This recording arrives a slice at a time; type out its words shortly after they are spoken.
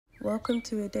Welcome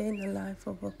to a day in the life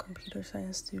of a computer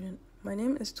science student. My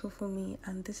name is Tofunmi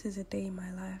and this is a day in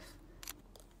my life.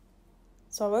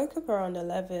 So I woke up around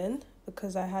 11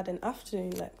 because I had an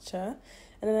afternoon lecture,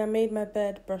 and then I made my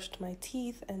bed, brushed my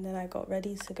teeth, and then I got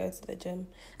ready to go to the gym.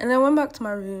 And I went back to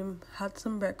my room, had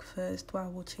some breakfast while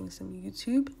watching some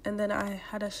YouTube, and then I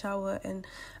had a shower and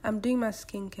I'm doing my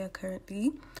skincare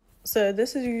currently. So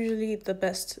this is usually the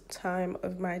best time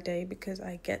of my day because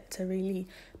I get to really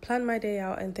plan my day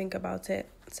out and think about it.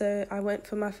 So I went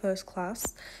for my first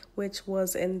class, which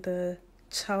was in the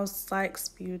Charles Sykes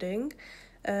building.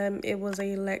 It was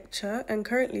a lecture, and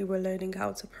currently we're learning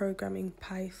how to program in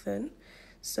Python.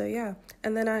 So yeah,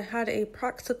 and then I had a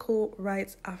practical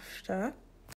right after.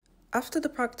 After the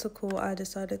practical, I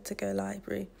decided to go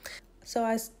library. So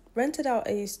I rented out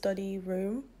a study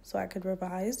room so I could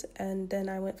revise, and then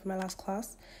I went for my last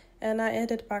class and I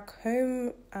headed back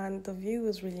home, and the view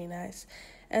was really nice.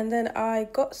 And then I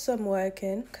got some work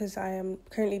in because I am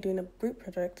currently doing a group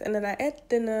project, and then I ate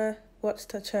dinner,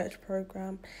 watched a church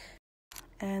program,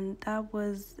 and that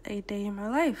was a day in my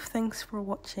life. Thanks for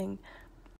watching.